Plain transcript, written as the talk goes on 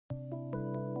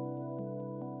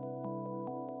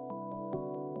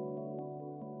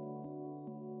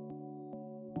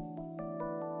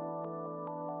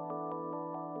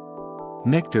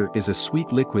Nectar is a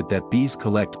sweet liquid that bees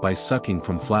collect by sucking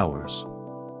from flowers.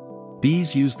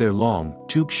 Bees use their long,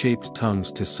 tube-shaped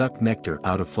tongues to suck nectar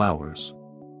out of flowers.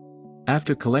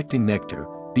 After collecting nectar,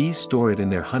 bees store it in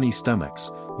their honey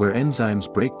stomachs, where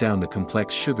enzymes break down the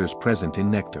complex sugars present in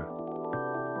nectar.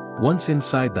 Once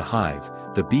inside the hive,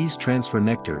 the bees transfer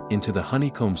nectar into the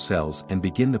honeycomb cells and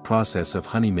begin the process of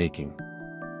honey making.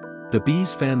 The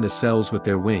bees fan the cells with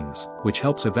their wings, which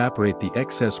helps evaporate the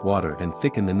excess water and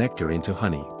thicken the nectar into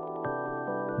honey.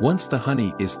 Once the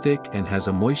honey is thick and has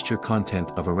a moisture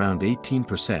content of around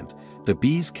 18%, the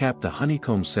bees cap the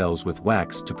honeycomb cells with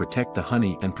wax to protect the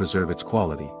honey and preserve its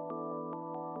quality.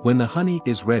 When the honey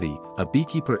is ready, a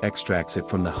beekeeper extracts it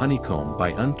from the honeycomb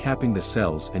by uncapping the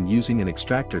cells and using an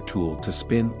extractor tool to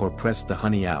spin or press the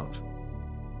honey out.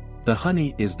 The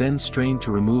honey is then strained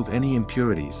to remove any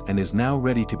impurities and is now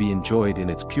ready to be enjoyed in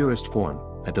its purest form,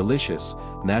 a delicious,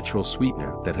 natural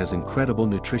sweetener that has incredible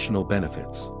nutritional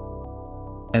benefits.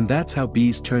 And that's how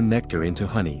bees turn nectar into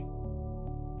honey.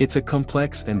 It's a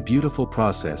complex and beautiful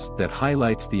process that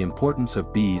highlights the importance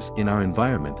of bees in our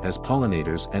environment as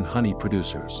pollinators and honey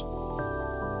producers.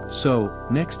 So,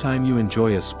 next time you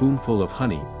enjoy a spoonful of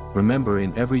honey, remember,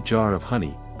 in every jar of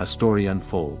honey, a story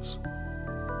unfolds.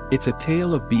 It's a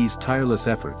tale of bees' tireless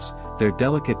efforts, their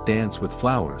delicate dance with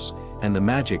flowers, and the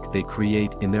magic they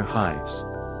create in their hives.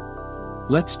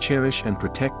 Let's cherish and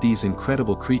protect these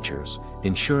incredible creatures,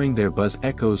 ensuring their buzz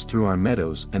echoes through our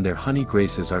meadows and their honey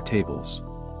graces our tables.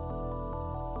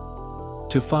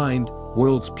 To find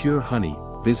world's pure honey,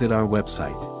 visit our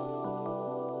website.